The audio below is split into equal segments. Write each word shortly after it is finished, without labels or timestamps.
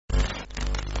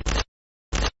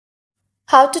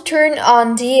How to turn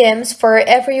on DMs for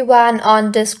everyone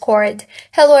on Discord.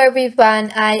 Hello everyone,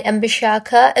 I am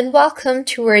Bishaka and welcome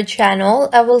to our channel.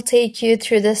 I will take you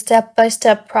through the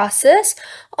step-by-step process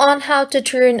on how to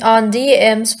turn on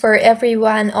DMs for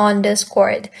everyone on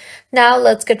Discord. Now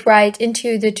let's get right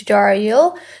into the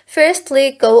tutorial.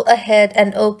 Firstly, go ahead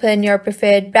and open your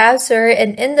preferred browser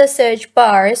and in the search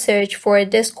bar, search for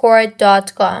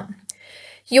discord.com.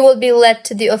 You will be led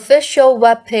to the official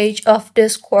webpage of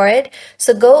Discord,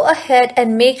 so go ahead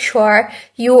and make sure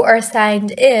you are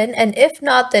signed in, and if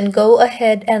not, then go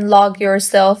ahead and log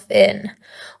yourself in.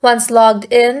 Once logged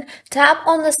in, tap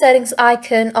on the settings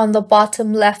icon on the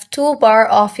bottom left toolbar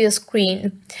of your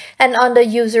screen. And on the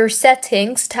user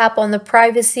settings, tap on the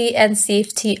privacy and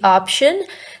safety option.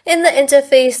 In the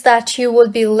interface that you will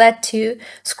be led to,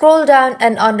 scroll down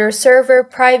and under server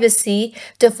privacy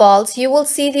defaults, you will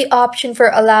see the option for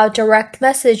allow direct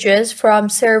messages from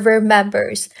server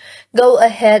members. Go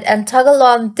ahead and toggle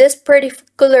on this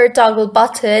particular toggle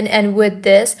button, and with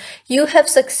this, you have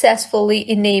successfully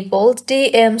enabled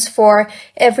DMs for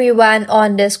everyone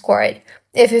on Discord.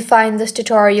 If you find this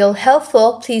tutorial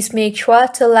helpful, please make sure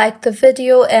to like the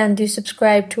video and do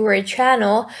subscribe to our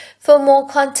channel for more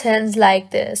content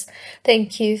like this.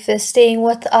 Thank you for staying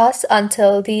with us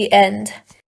until the end.